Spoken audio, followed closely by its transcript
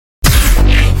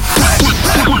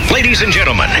Ladies and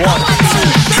gentlemen. Hello,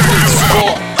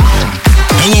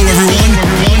 everyone.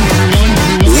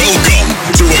 Welcome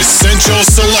to Essential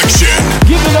Selection.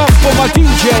 Give it up for my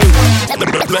DJ.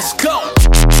 Let's go.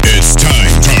 It's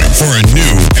time for a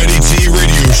new Eddie T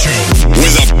radio show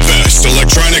with the best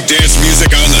electronic dance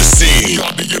music on the scene.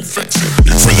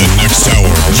 For the next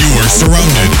hour, you are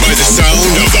surrounded by the sound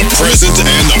of the present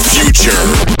and the future.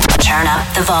 Turn up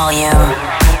the volume.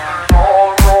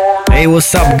 Hey,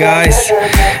 what's up, guys?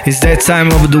 It's that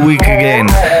time of the week again.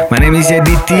 My name is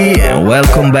Eddie T, and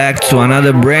welcome back to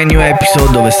another brand new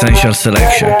episode of Essential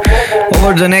Selection.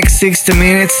 Over the next 60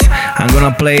 minutes, I'm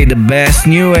gonna play the best,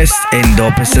 newest, and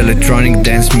dopest electronic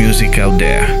dance music out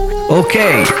there.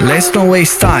 Okay, let's not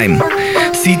waste time.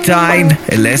 Sit tight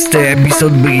and let the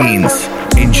episode begins.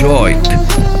 Enjoy it.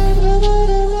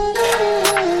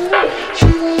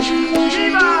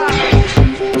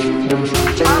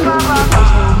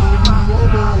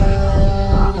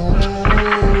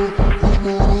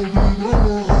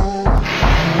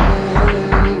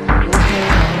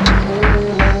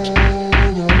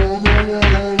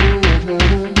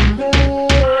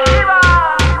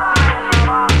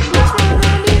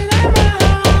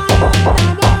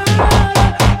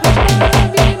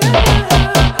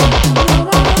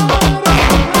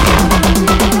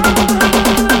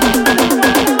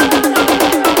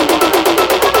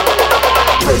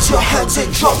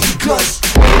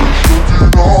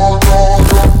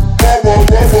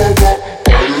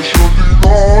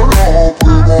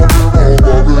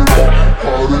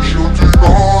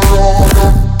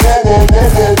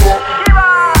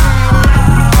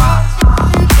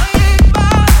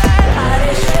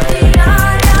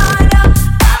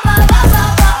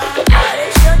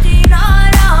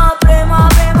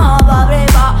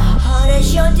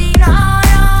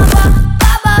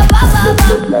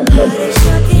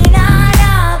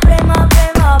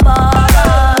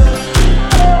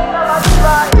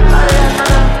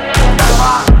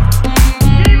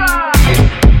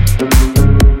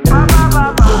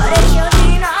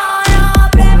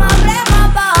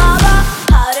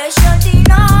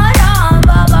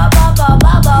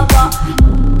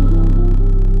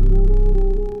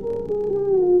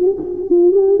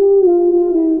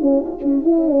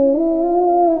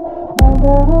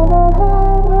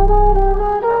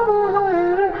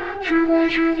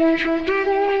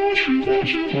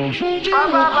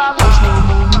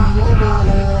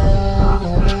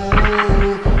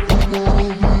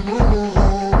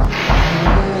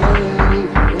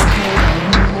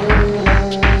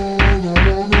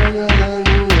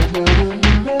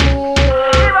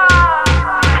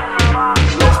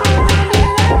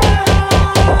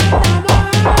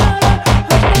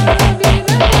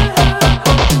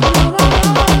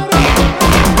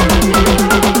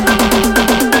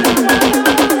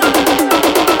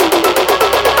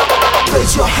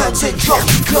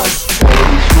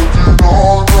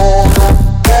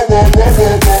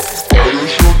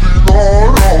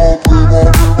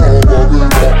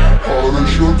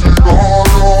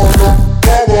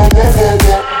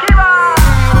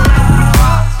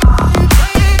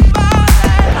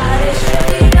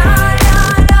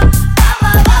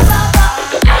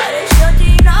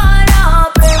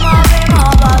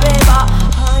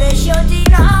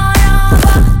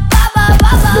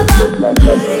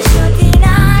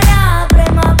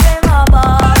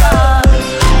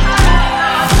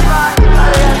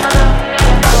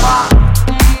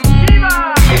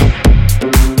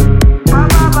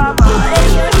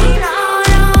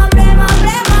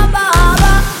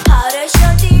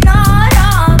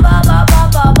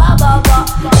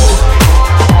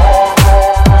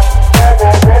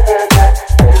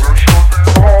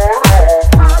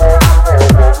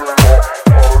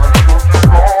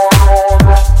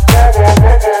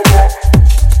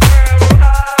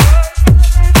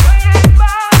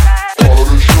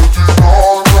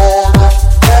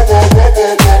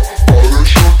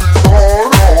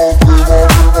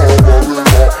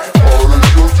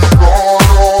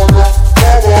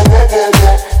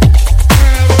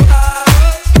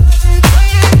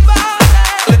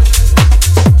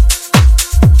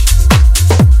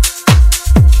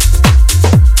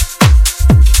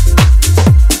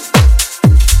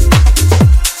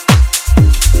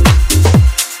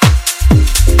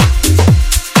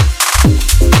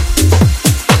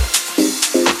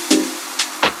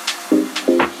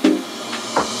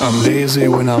 I'm lazy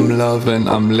when I'm loving,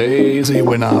 I'm lazy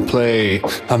when I play.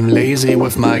 I'm lazy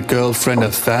with my girlfriend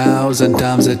 1,000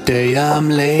 times a day. I'm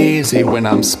lazy when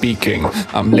I'm speaking,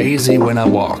 I'm lazy when I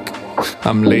walk.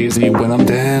 I'm lazy when I'm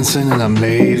dancing, and I'm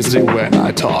lazy when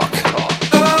I talk.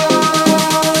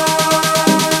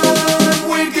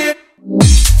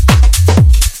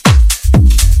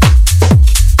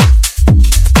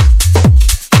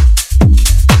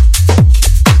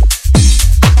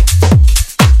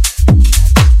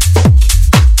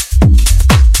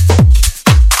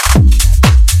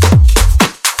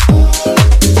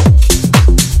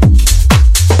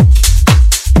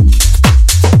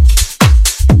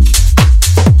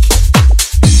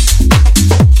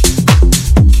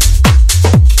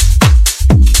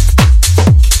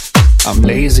 I'm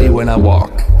lazy when I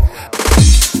walk.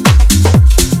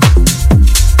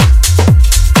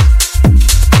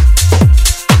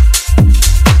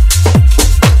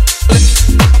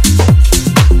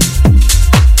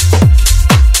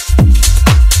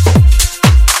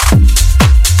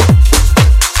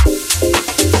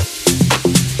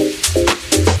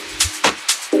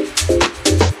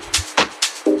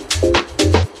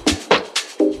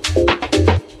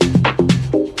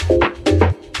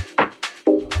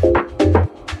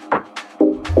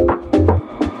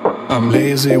 I'm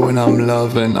lazy when I'm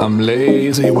loving, I'm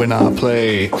lazy when I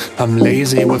play. I'm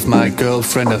lazy with my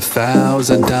girlfriend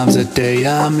 1,000 times a day.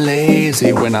 I'm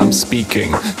lazy when I'm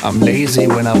speaking, I'm lazy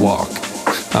when I walk.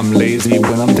 I'm lazy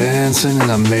when I'm dancing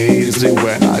and I'm lazy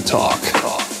when I talk.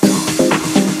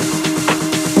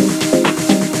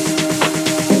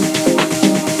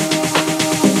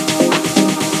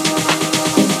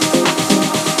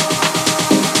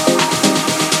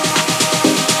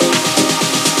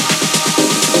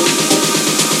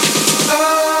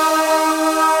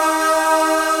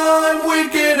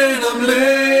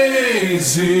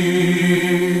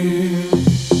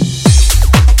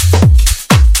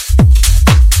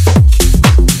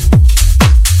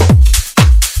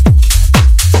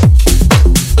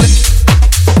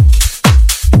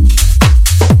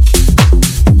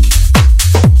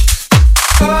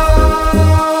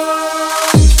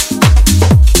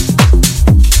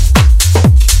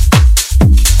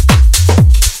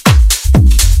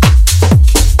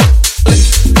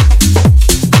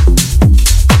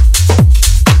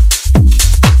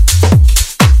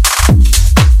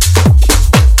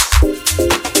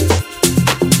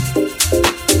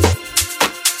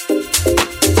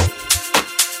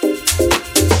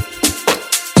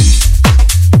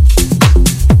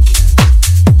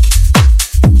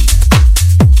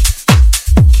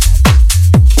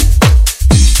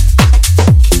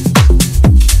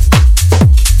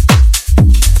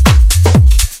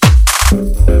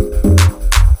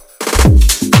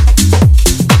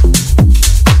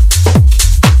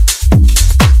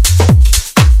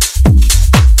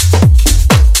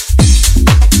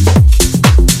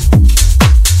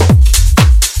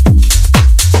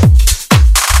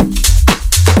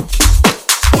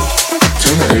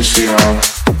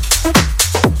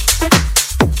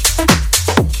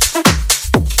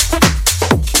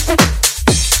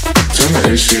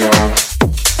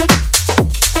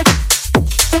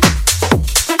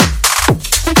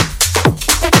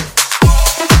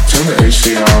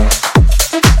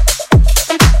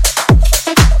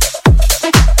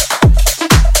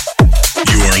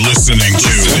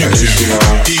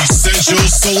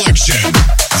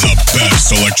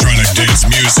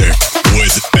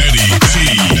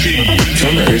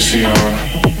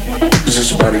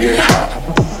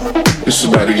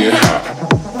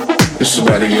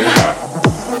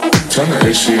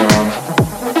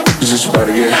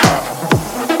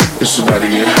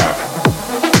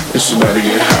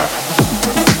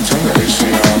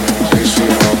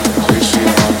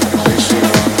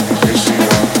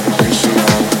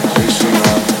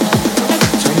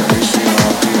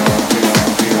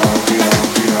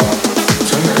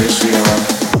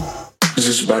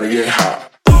 It's about to get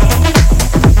hot.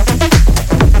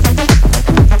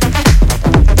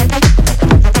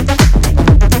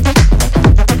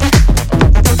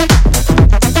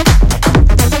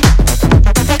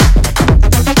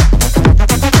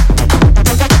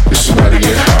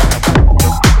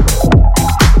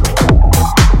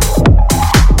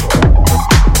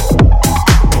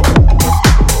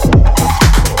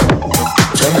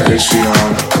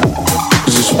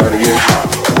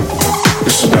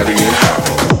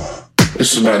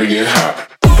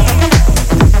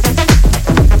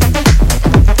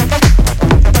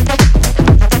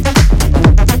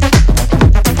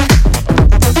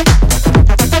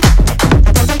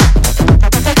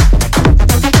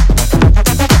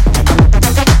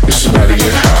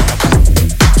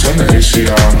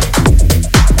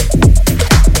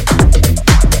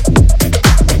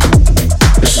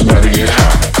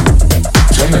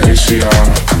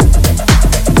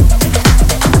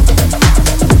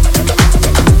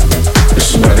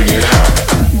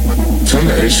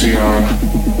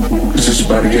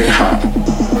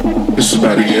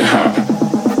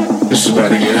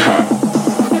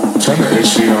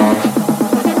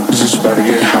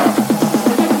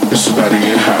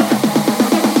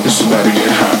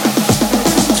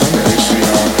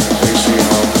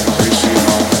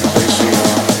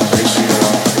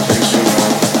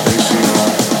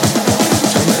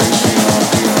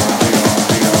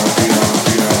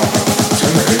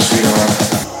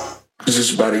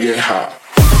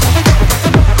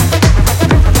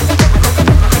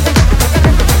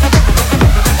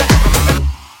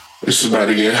 It's about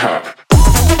to get hot.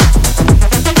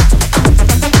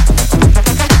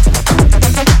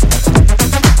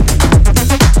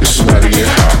 It's about to get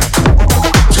hot.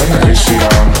 Turn the AC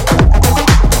on.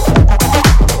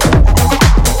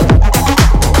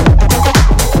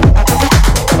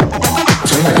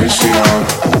 Turn the AC on.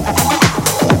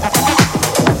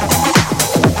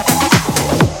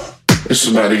 It's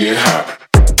about to get hot.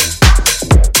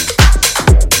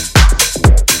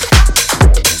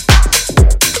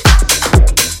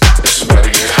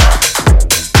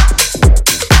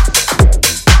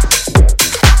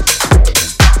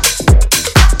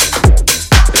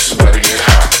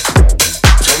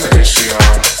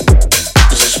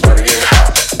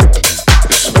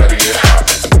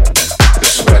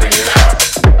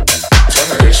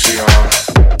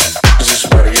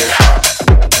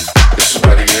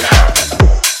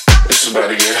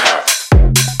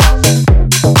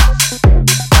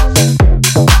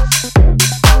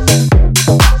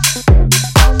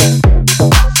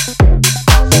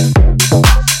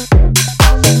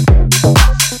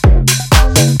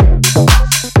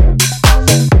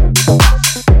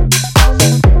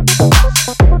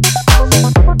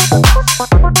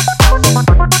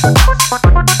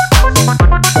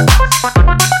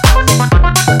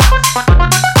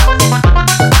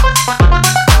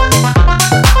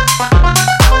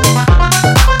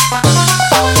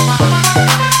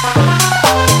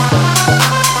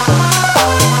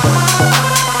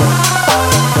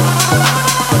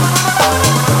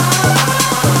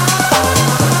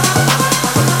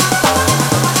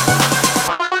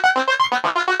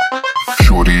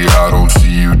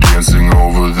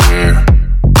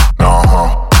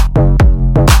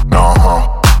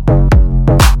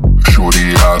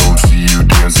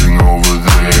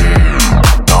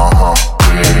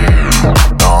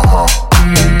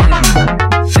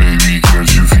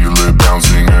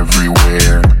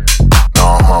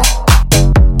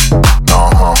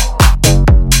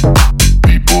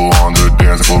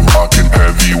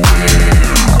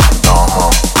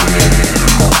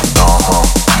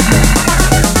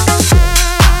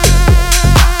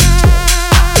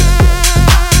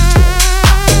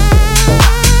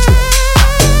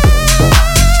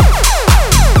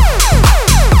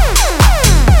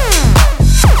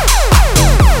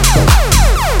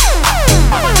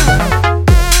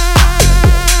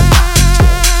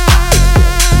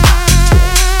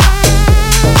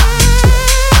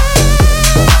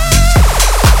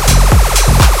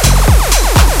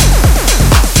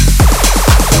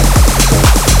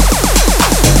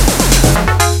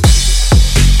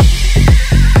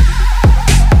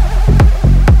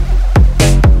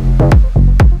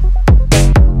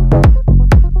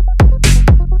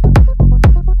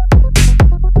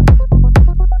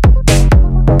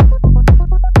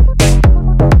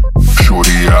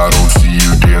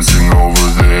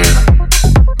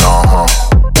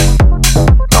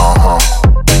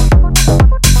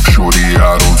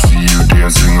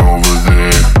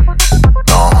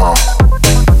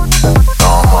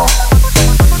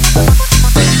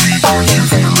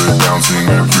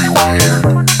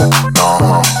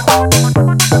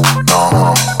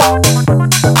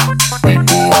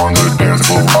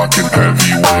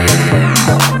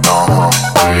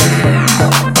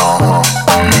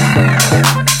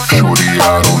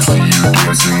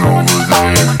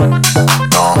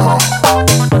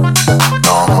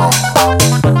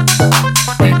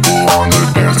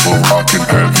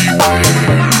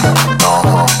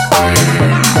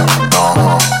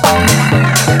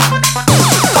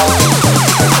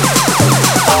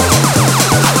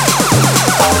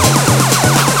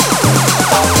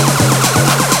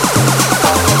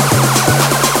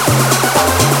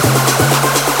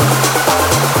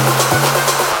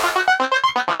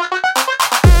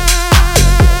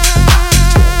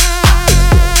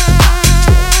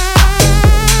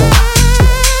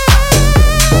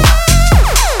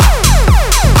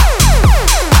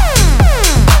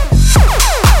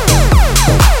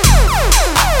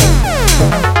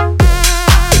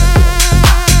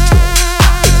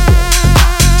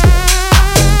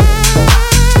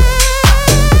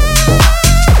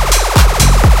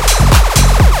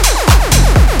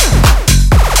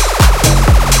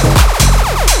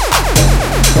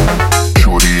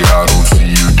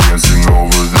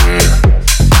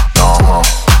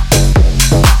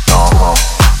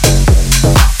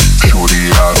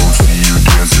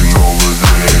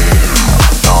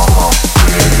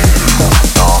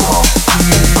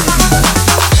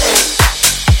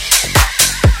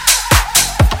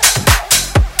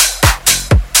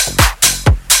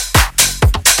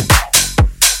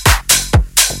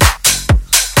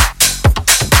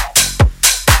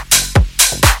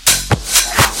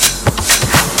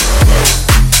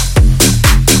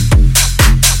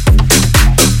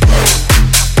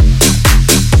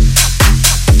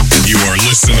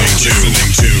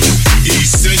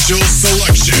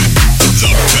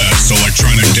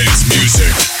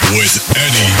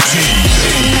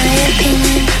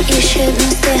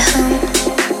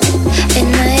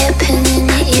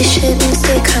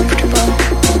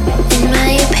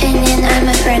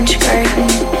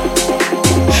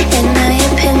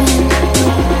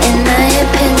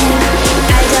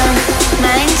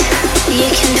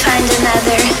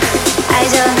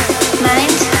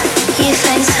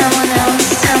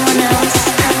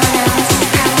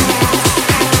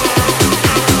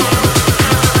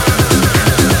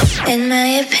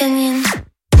 opinion.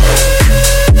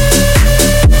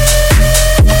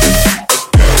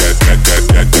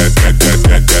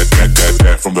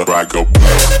 From the I go.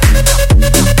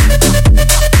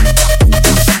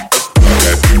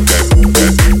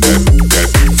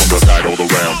 From the side all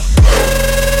around.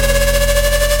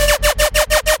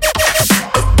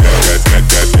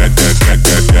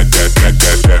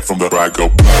 From the I go.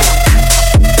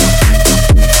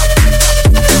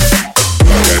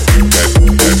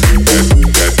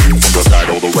 From the side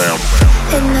all around.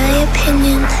 In my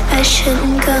opinion, I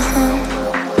shouldn't go home.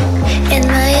 In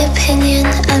my opinion,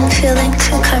 I'm feeling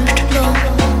too comfortable.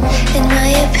 In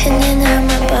my opinion, I'm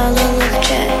a bottle of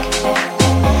Jack.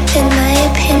 In my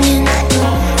opinion,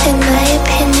 I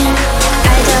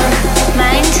don't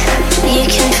mind, you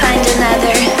can find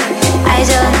another. I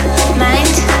don't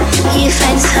mind, you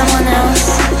find someone else.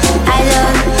 I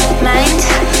don't mind,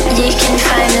 you can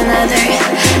find another.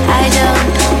 I don't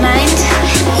mind,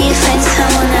 you find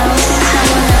someone else.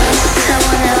 Someone else,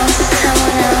 someone else,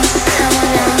 someone else,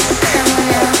 someone else,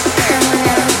 someone else, someone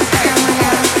else, someone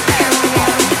else, someone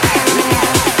else.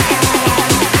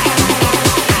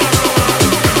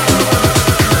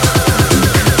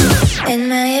 In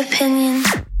my opinion.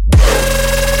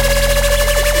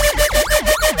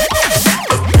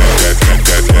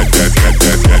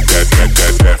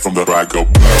 From the I go.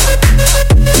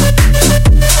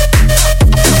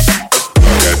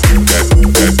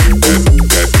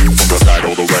 From the side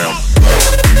all around.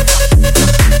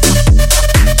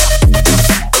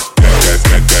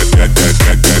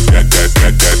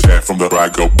 From the I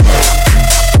go.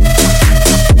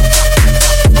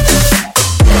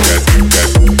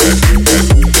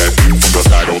 From the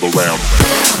side all around.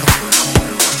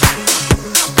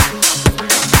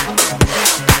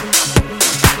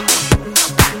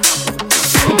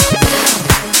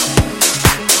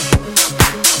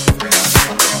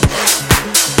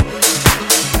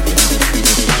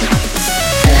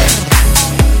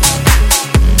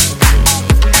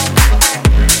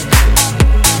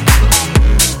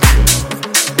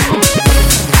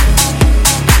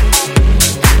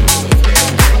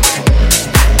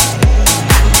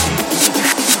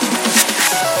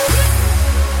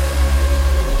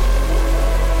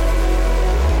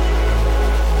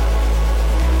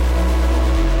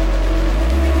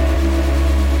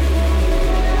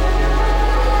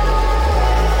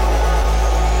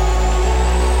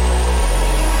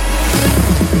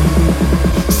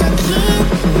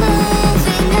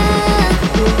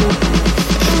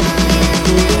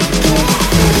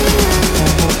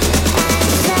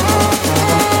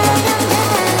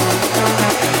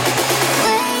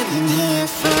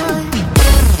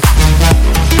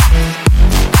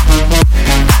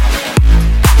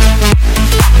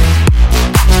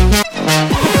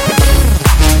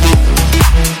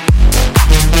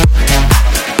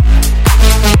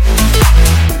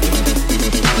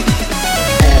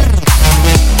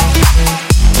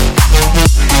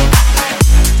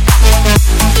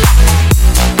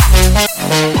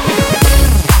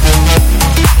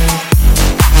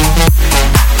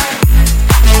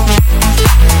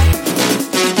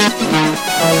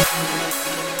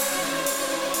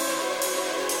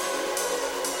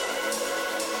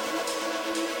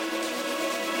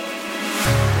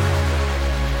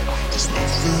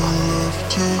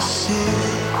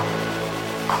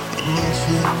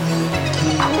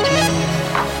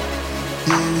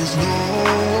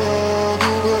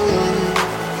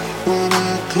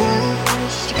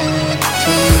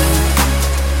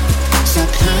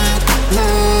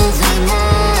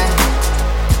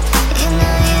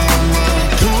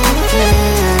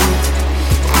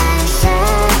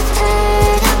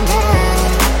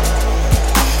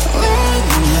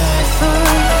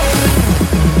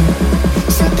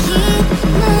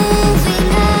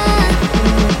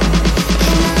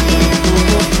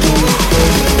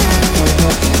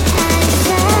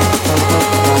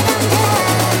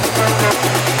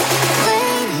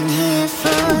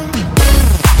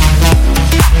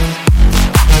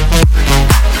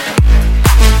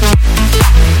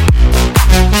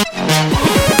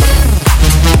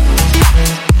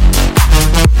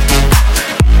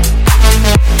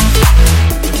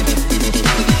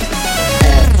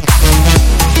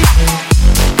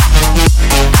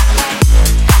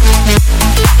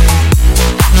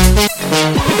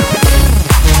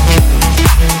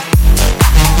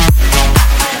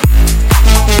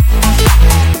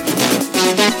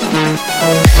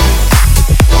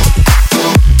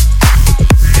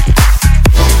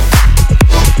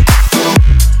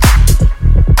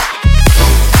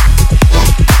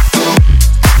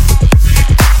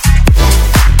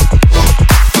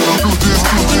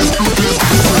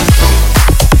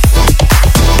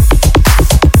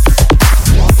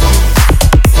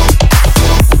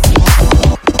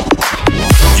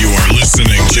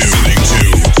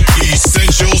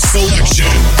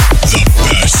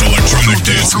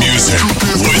 dance music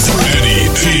with Eddie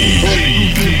T.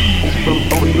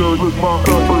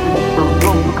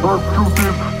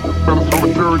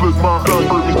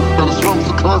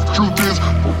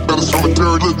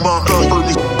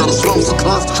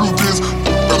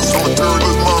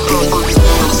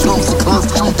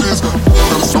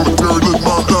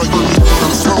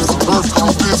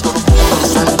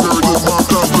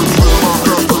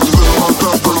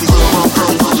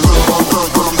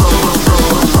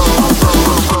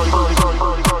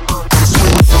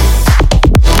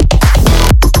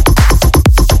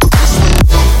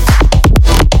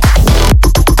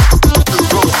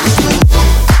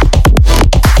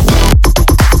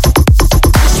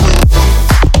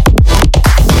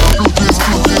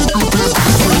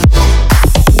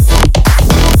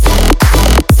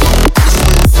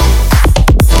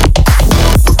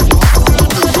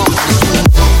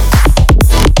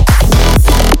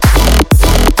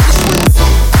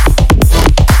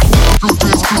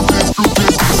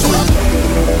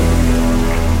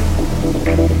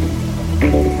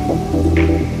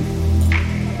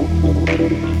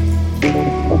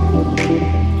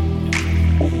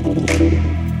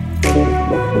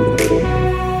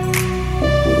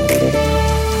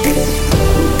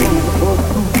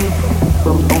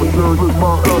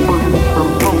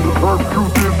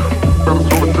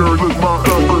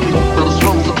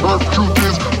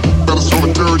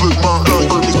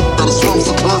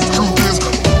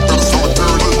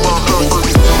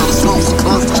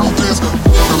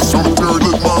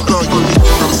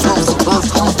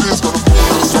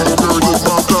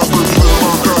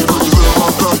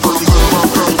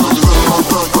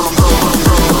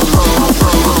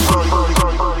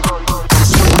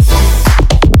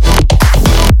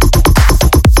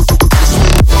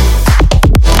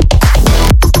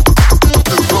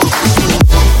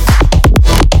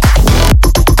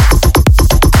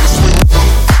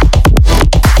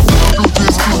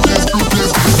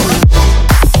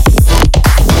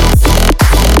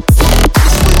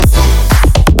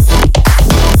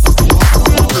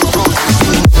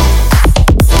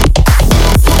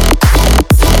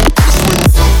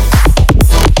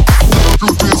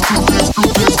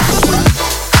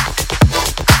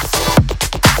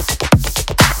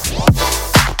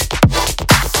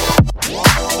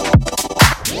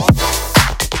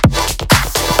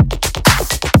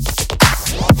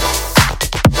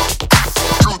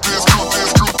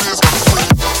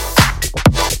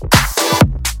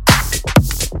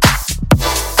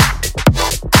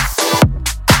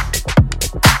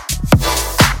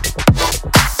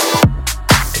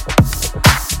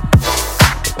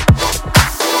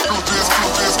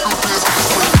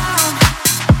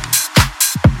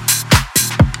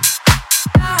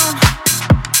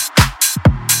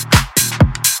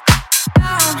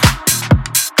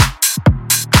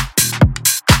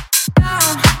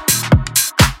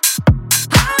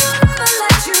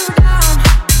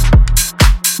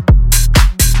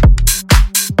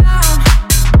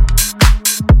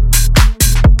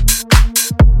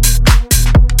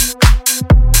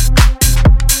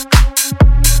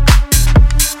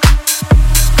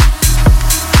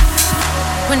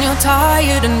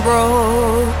 Tired and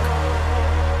broke,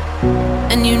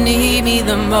 and you need me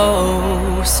the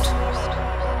most.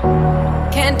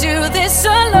 Can't do this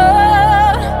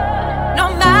alone.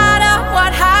 No matter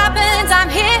what happens, I'm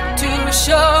here to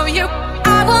show you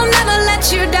I will never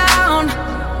let you down.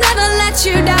 Never let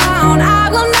you down. I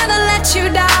will never let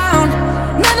you down.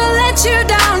 Never let you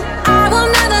down. I will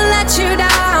never let you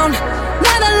down.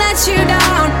 Never let you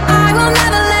down. I will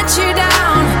never let you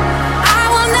down. I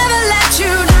will never let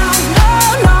you down.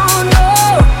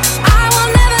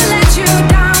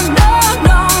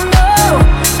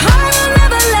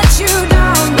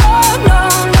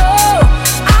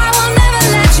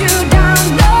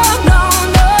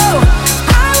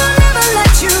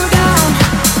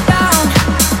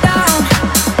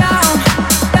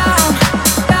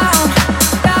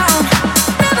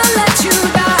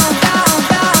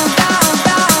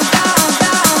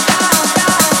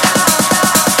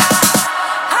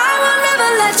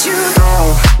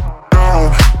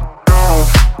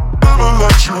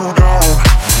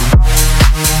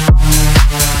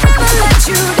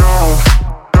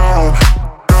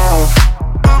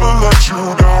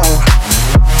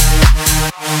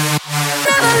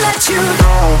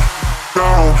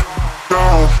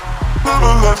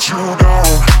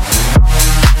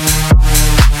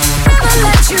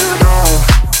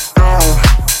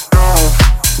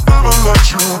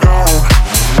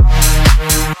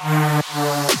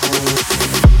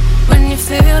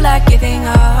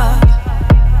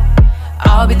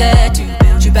 I'll be there to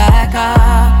build you back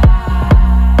up.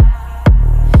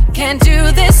 Can't do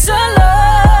this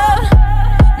alone.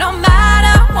 No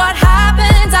matter what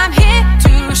happens, I'm here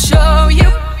to show you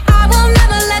I will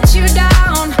never let you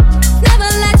down, never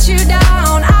let you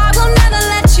down. I will never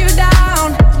let you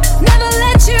down, never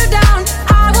let you down.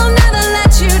 I will never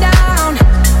let you down,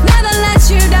 never let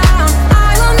you down.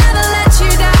 I will never let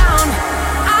you down,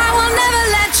 I will never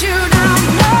let you down.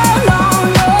 No, no,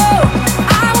 no,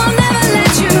 I will never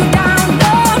let you down.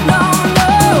 No, no, no,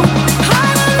 I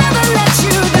will never let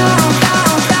you down,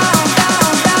 down, down, down,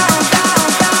 down, down,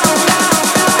 down, down,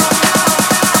 down.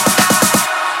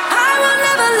 I will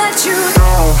never let you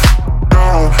down,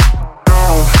 down,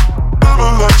 down, never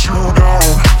let you down,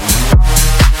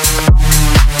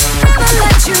 never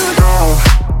let you down,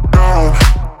 down,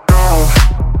 down,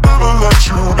 never let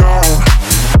you down,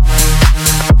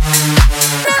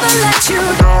 never let you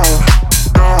down,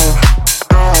 down,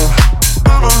 down,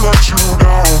 never let you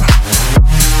down,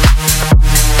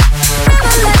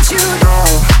 never let you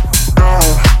down, down,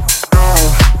 down,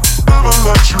 never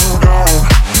let you down.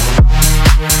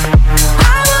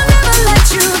 I will never let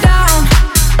you down.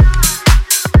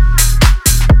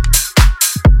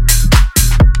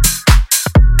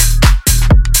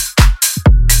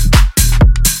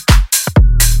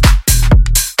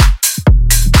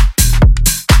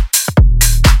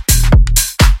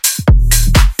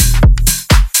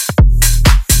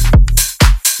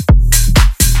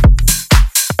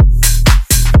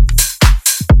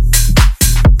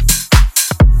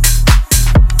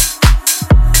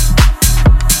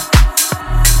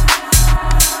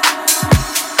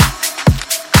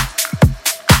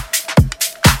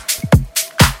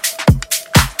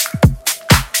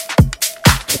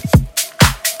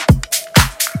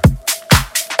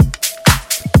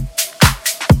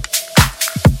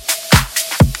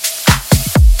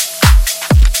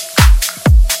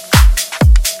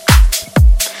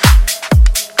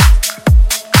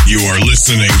 You are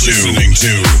listening to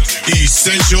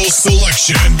Essential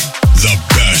Selection, the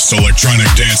best electronic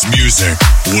dance music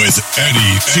with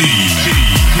Eddie T.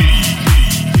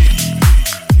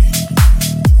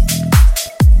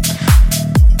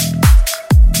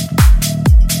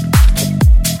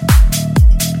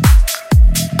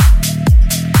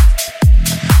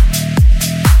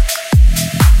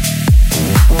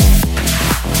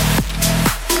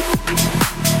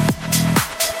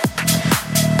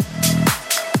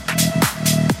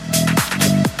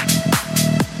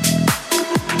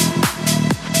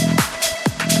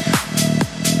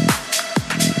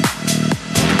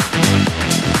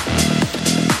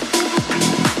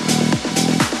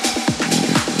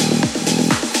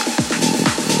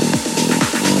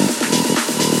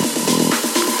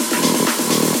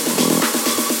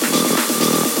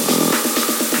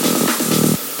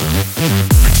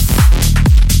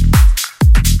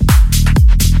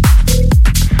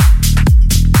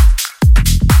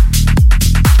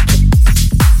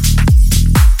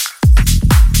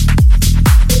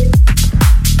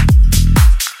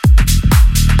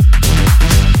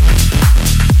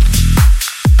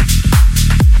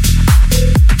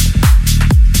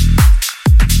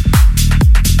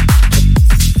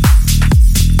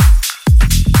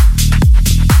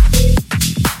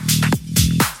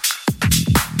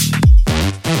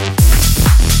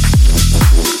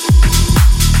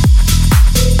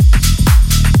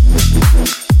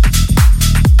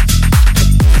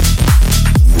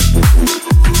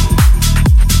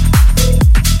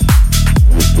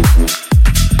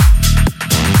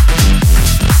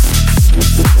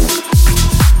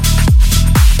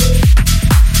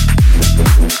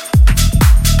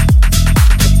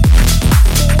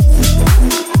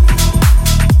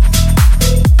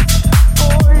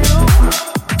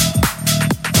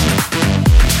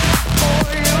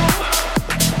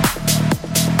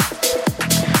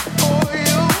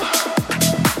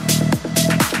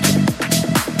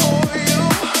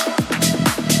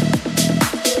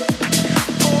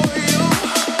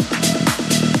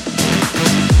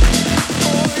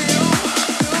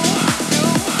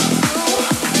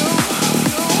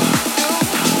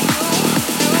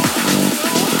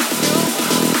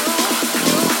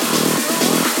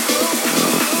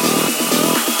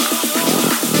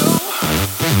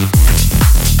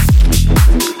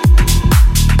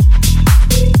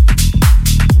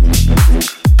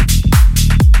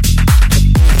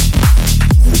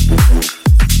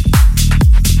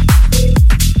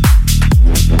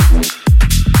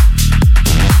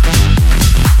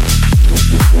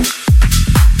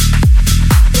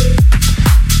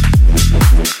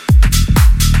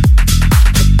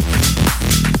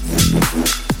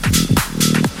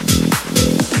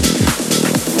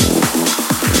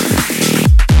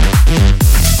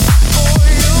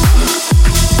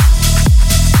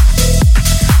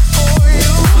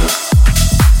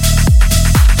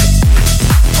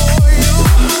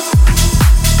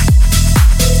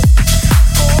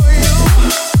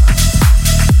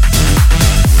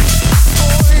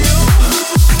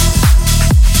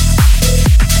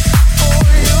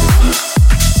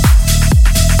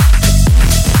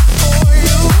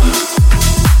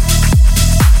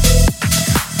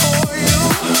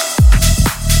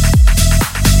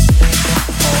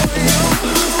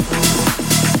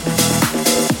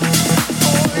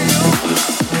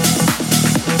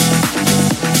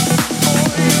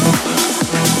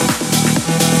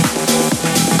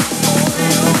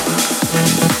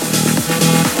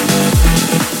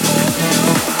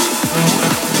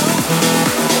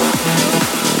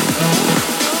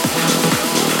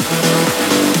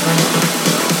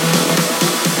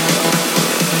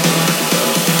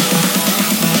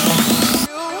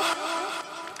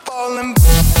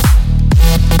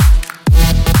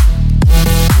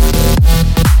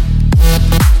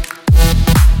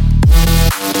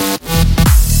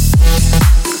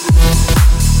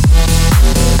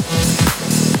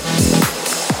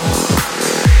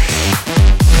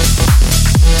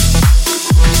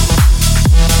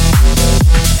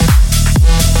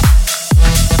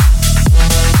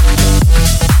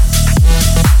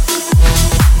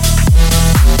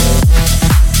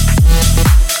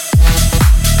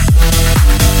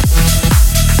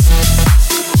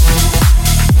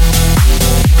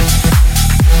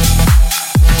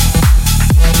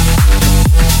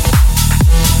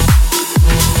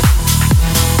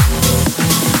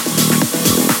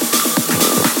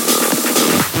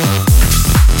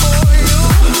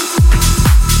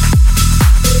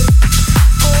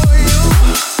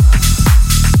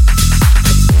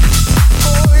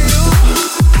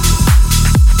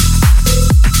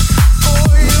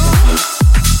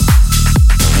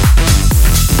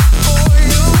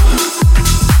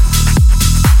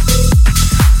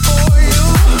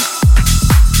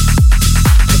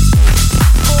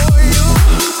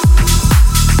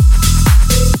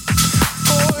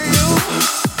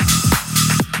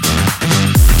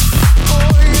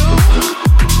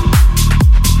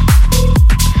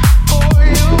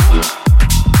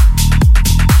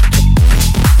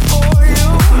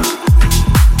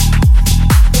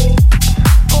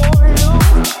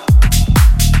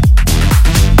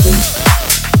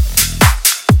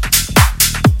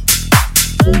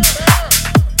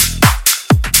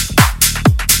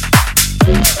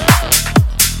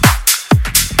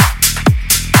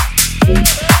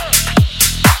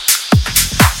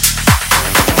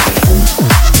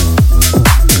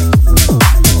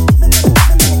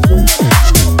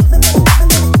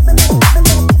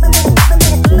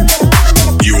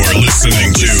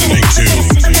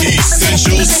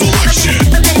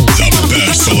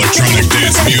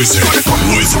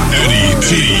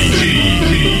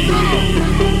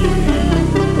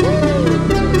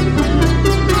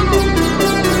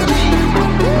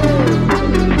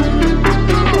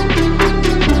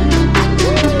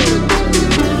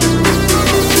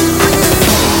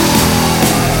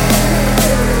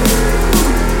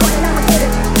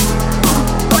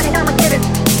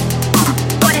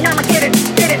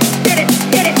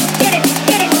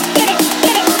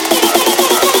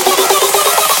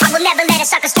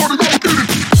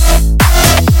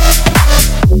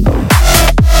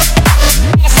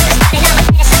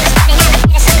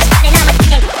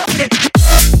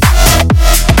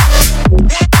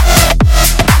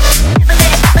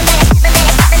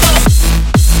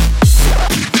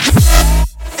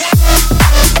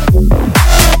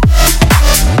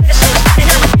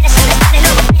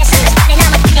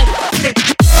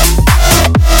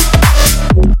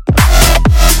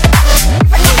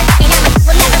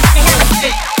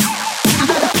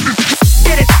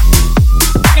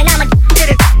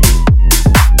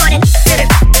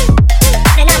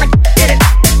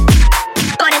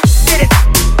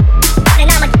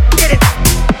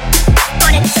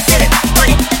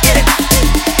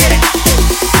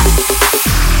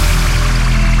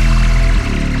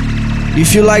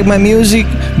 If you like my music,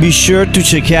 be sure to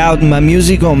check out my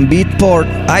music on Beatport,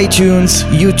 iTunes,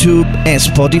 YouTube and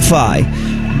Spotify.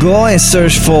 Go and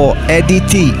search for Eddie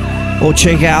T or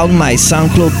check out my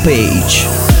SoundCloud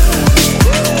page.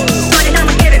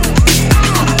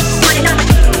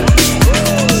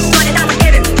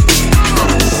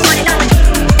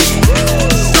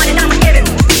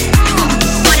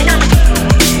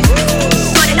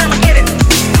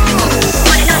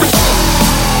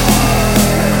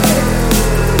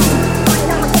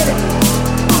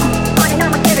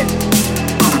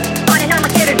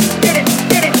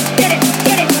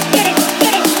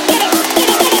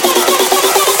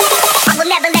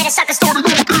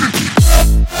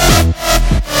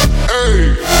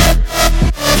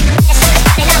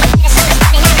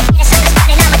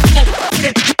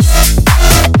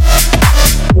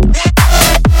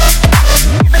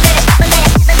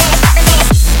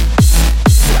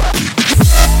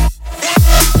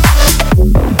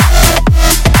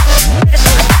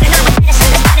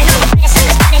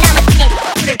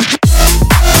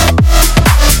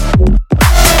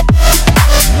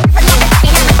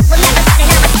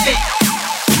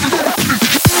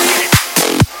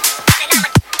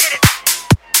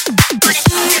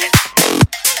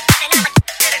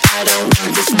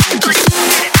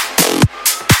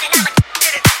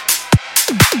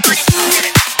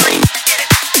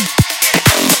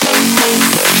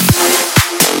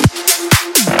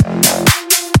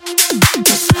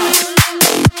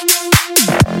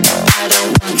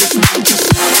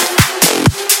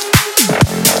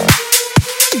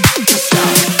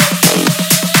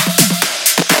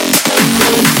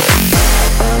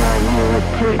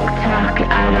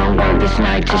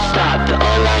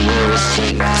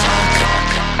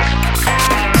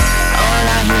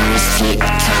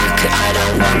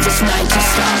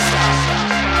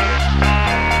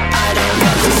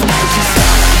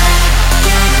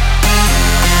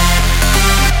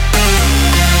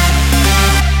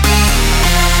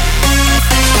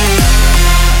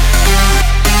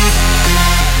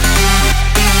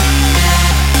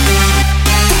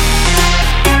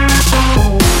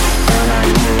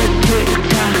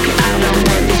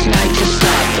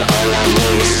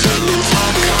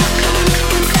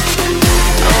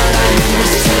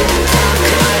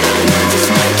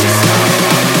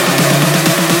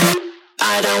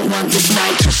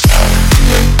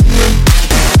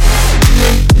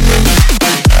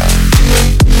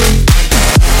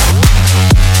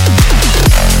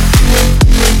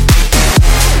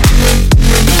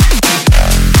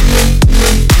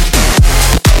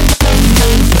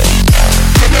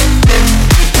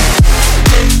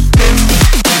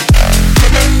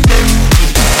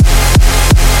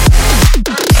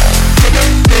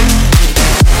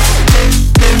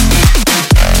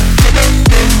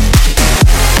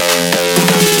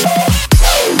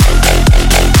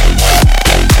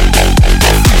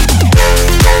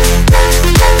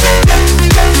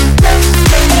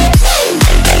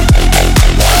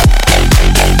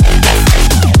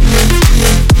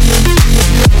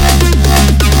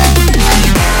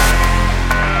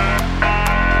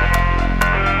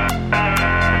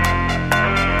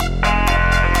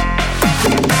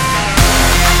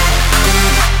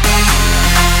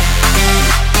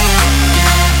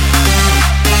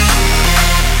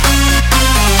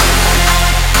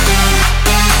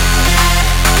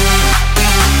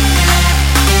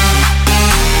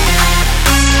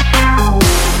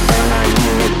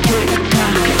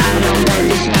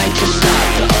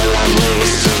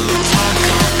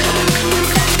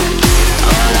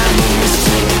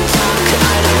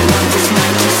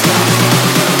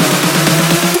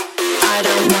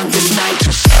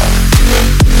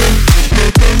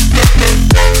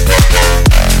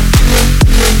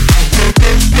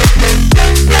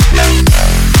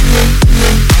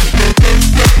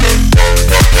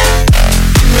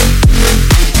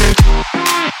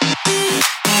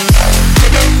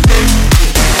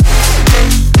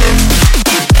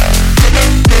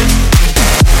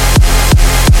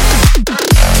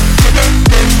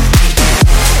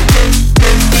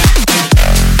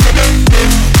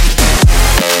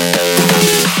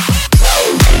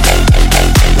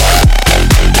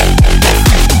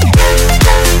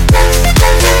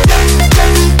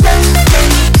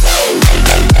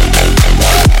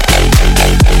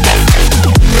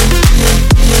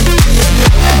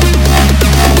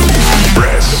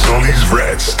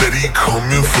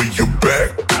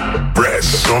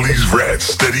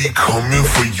 coming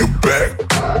for your back.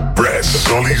 Rats,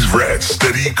 all these rats,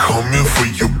 steady coming for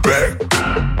your back.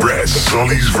 Rats, all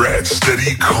these rats,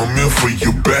 steady coming for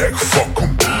your back. Fuck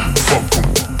 'em, fuck 'em,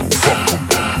 fuck 'em,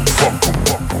 fuck 'em,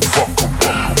 fuck 'em, fuck 'em.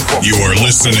 You are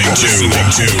listening to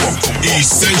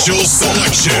Essential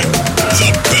Selection, the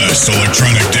best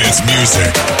electronic dance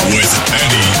music with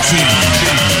Eddie T.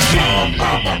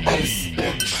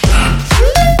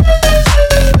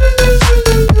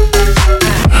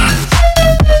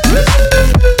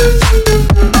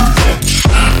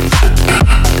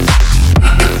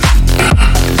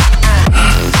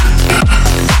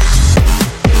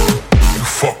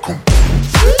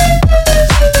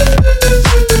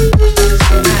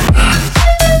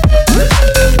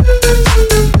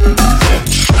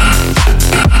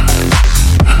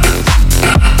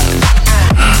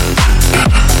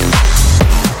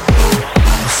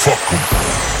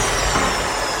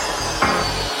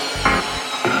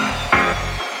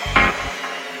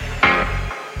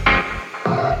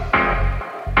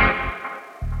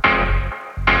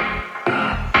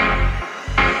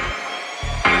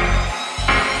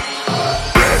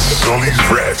 All these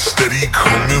rats, steady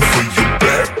coming for your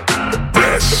back.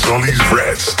 Rats, all these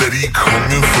rats, steady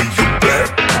coming for your back.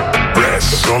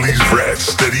 Rats, all these rats,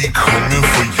 steady coming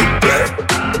for your back.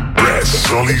 Rats,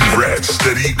 all these rats,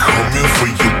 steady coming for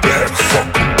your back.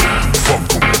 Fuck 'em,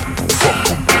 fuck 'em, fuck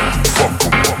 'em, fuck 'em,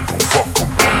 fuck 'em, fuck 'em, fuck 'em, fuck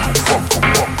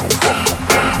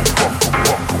 'em,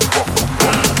 fuck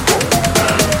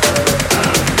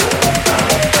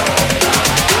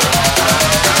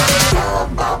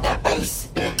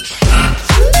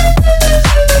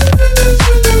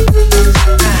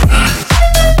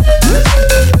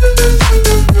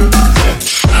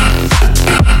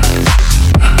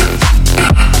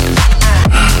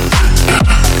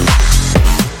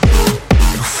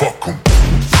fuck 'em,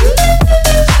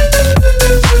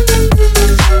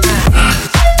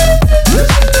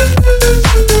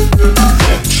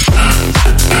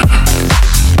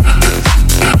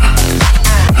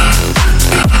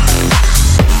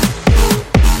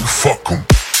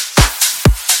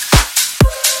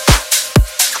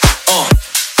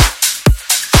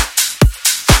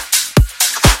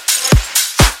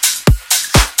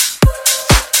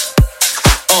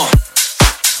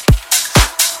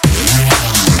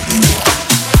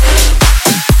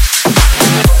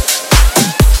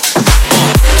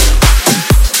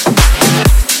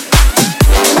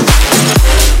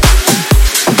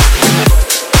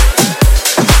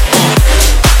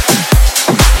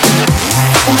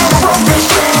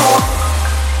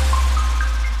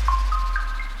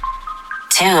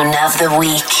 Tune of the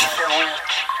week.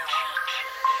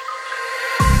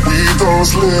 We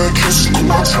those little kisses,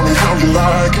 come on, tell me how you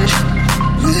like it.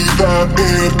 We that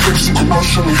big kisses, come on,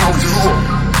 show me how you are.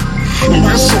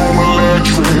 We're so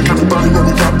electric, everybody know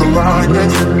we got the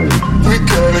lightning. We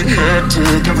getting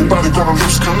hectic, everybody gonna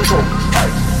lose control.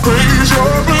 Raise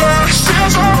your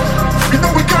blasters up, you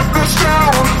know we got this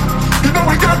down. You know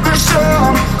we got this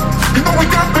down. You know we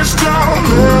got this down.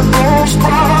 Let those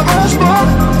bottles blow.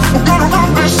 We're gonna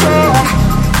run this down.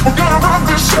 We're gonna run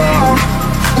this down.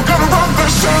 We're gonna run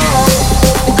this down.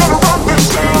 We're gonna run this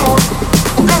down.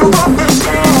 We're gonna run this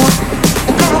down.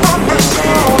 We're gonna run this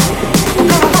down. We're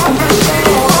gonna run this down. Run this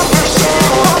down. Run this down.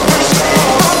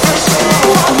 Run this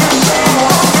down. Run this down.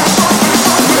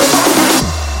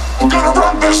 We're gonna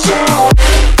run this down.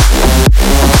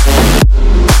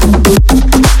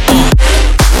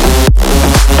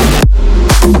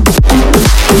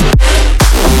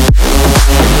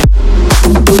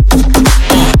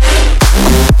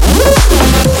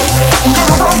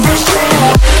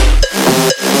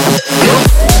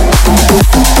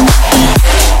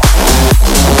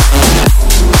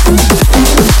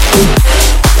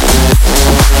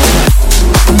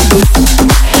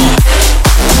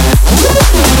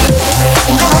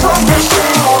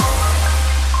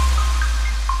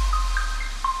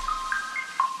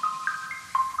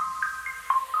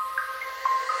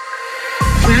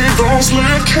 Those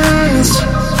little kids,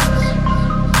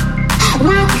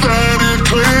 we've got it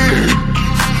clear.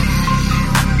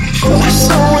 We're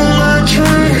so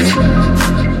electric.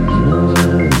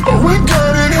 We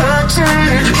got it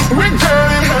hectic. We got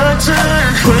it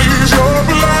hectic. Raise your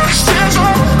blasters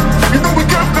up. You know we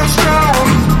got this down.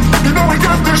 You know we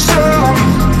got this down.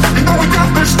 You know we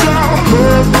got this down.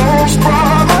 Let those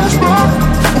bottles blow.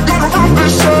 We're gonna run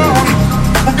this down.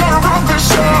 We're gonna run this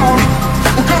down.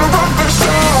 We're gonna run this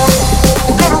down.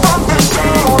 We're gonna run this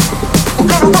down. We're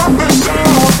gonna run this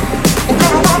down. We're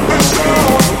gonna run this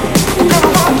down. We're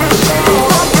gonna run this down. Run this down.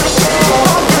 Run this down.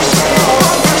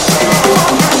 Run this down.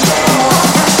 Run this down.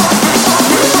 Run this down.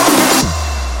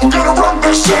 We're gonna run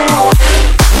this down.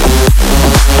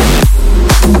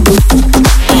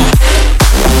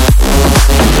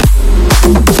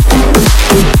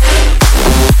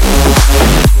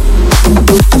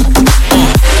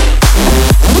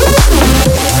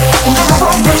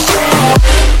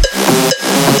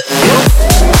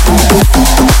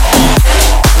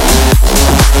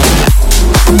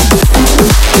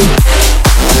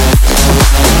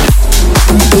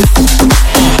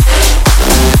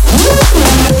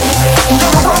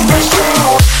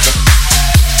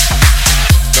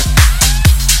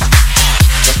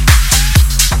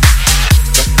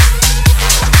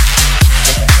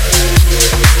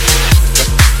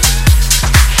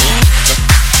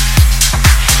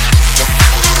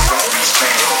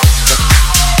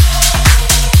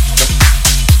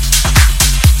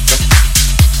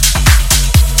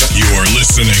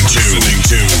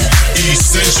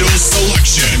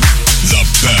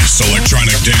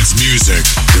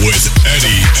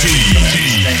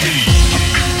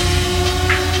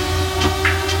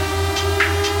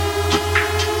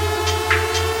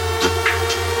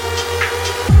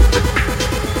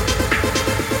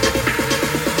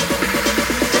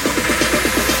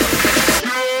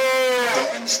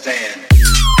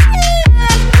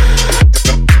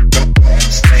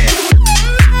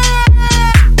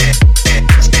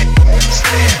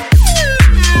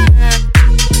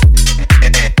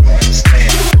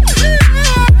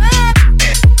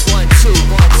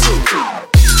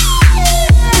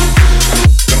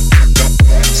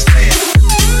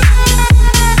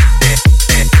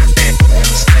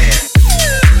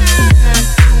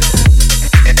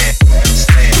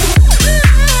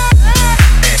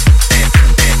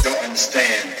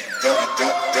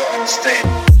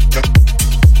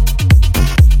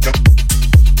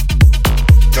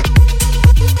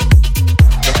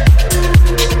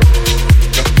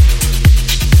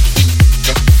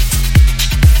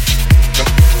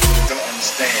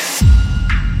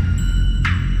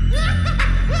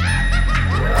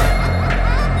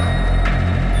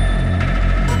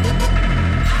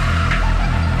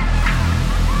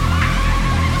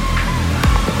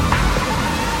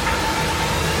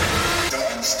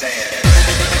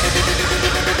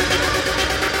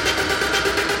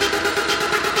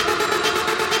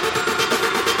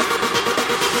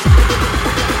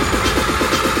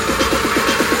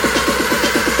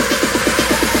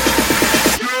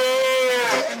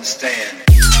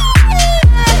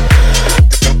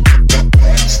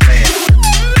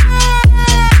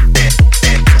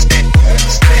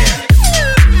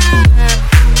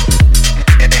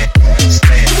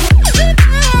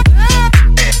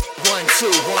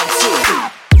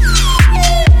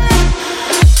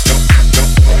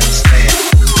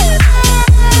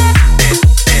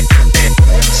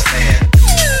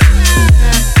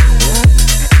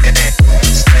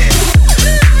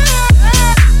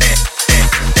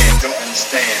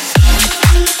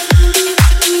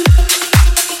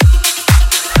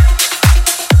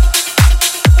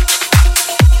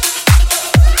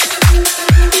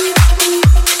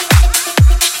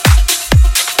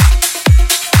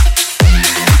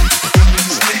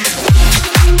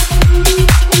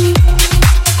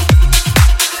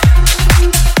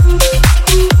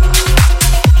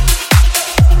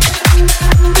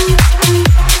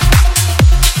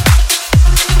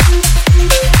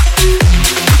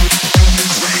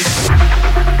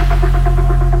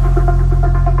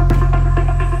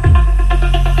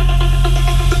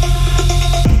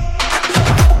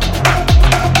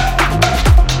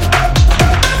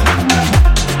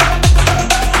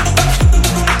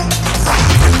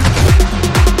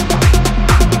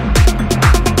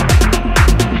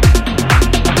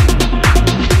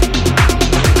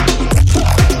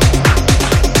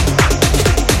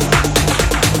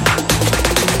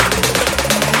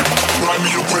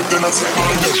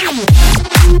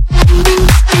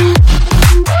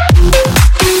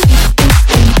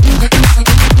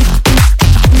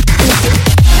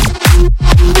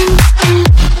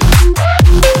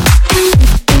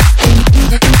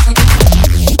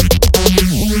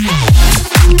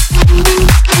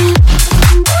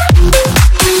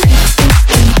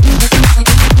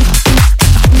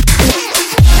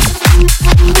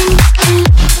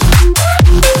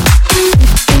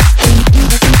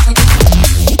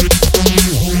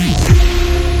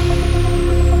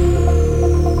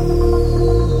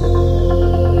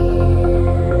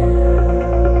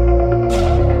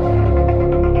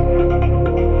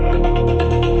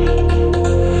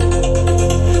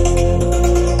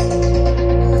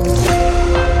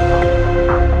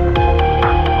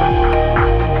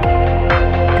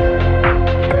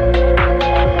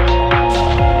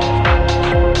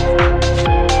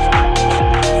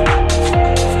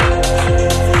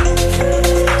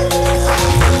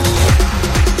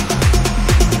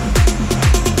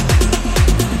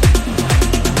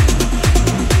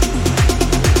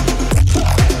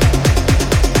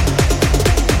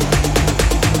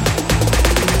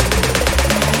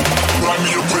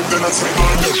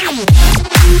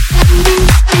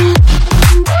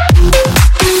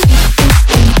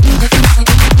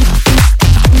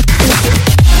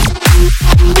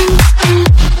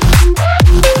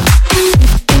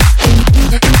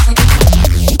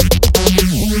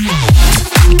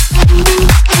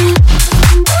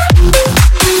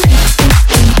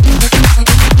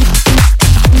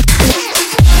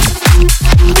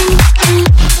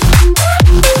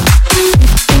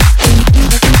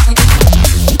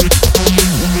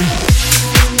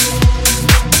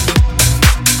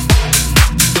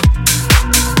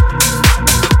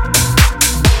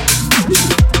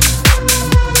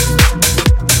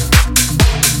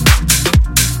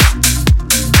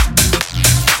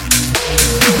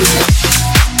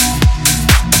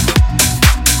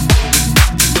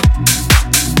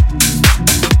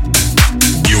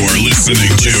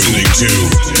 listening to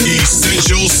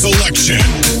Essential Selection,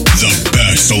 the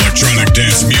best electronic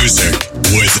dance music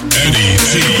with Eddie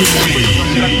T.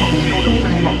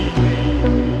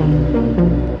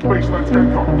 Baseline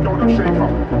stand up, don't them shake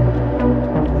up.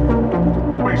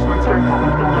 Baseline stand up,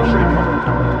 don't them shake up.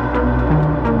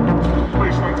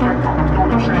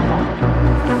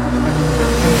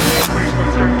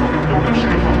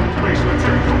 Baseline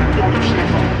stand up, don't them shake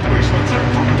up. Baseline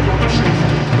stand up, don't them shake up.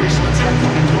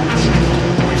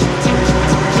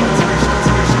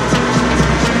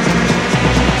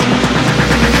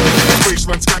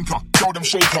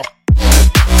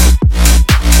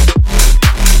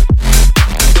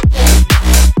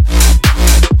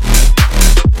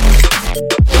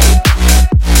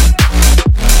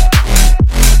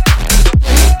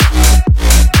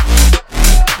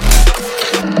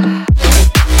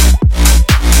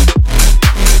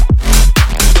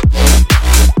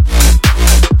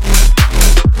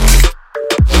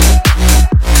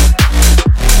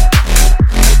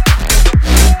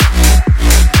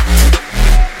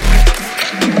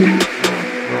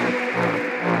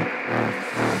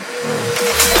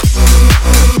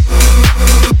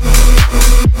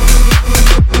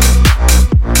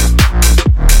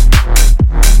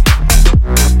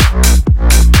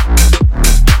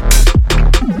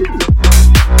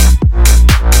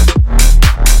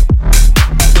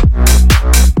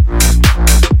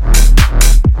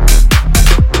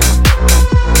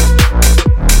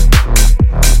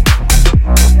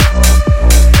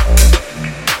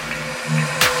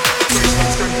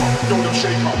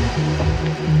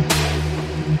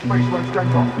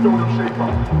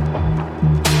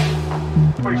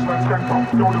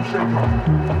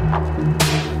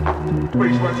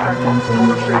 Baseline stand up, don't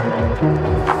them shake up.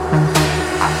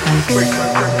 Baseline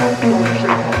stand up, don't them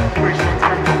shake up. Baseline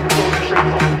stand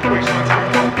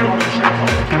up, don't them shake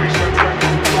up.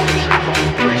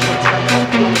 Baseline stand up,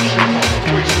 don't them shake up.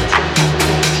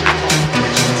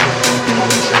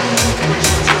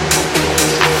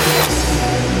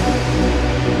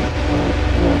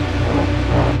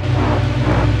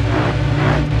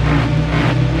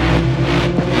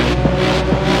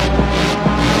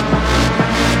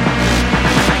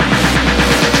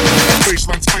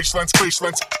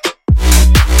 Baseline.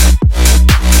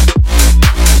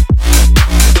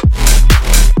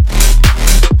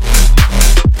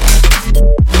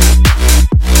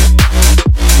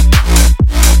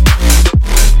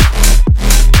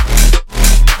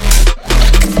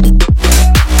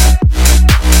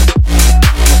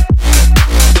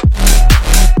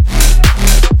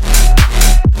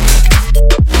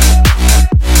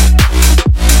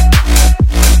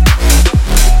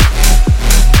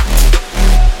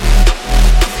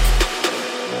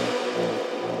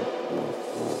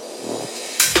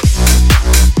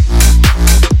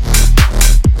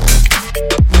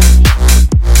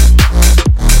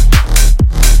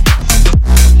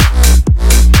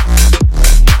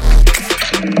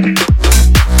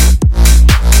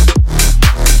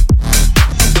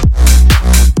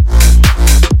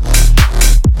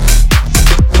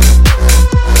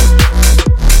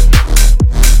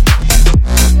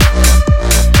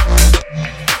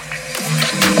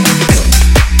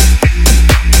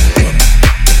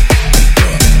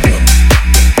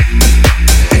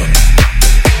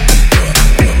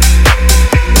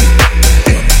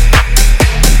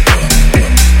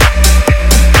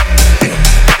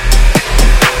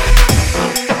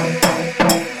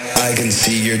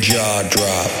 Jaw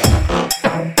drop.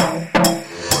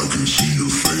 I can see your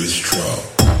face drop.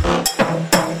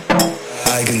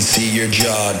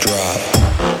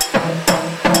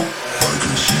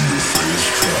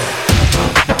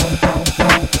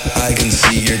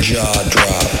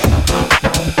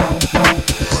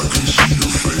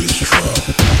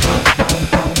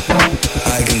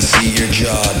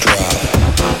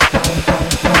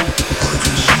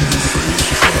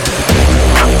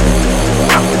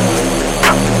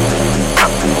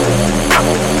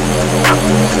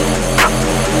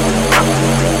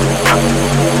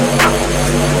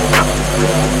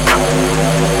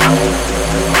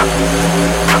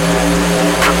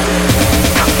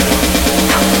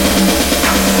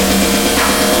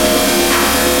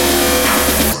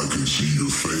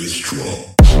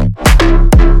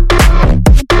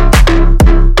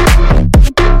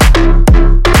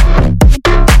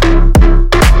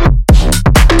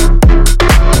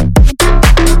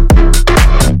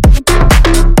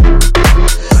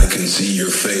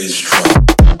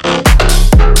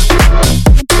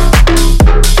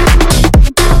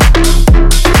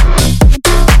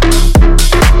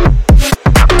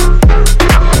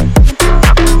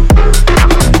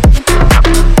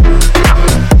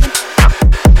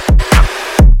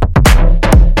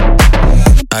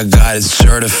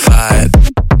 certified.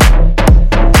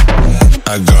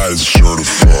 I got it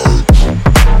certified.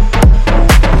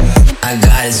 I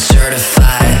got it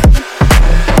certified.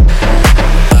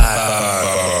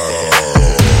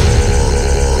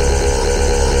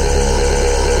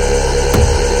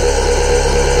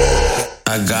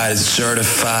 I got it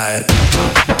certified.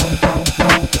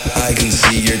 I can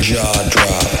see your jaw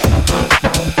drop.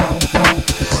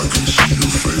 I can see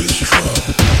your face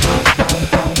drop.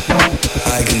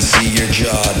 I can see your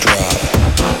jaw drop.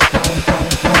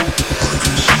 I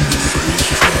can see your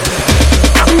face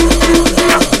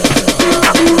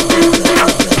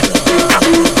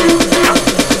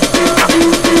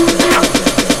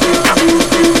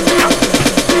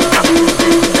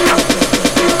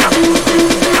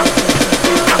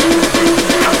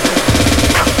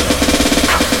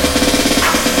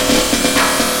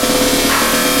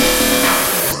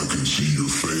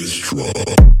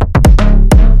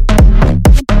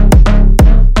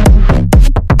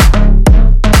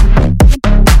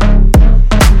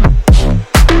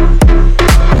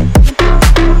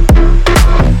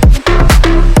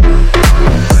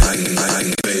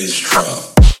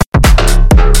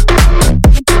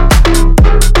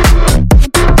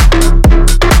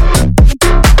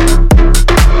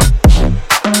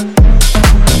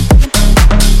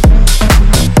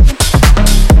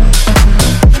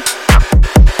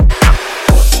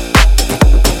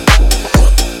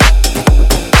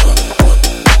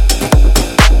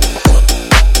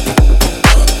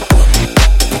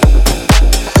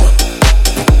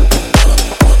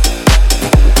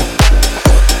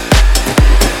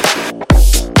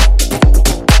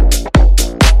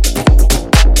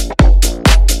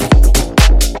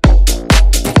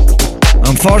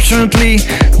Unfortunately,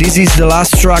 this is the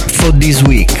last track for this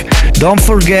week. Don't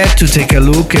forget to take a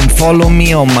look and follow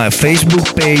me on my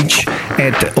Facebook page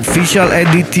at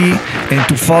officialeddit and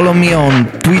to follow me on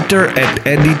Twitter at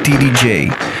EdditDJ.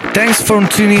 Thanks for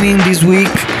tuning in this week.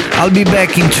 I'll be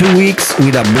back in 2 weeks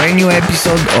with a brand new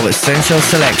episode of Essential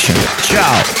Selection.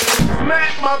 Ciao!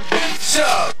 Smack my bitch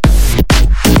up.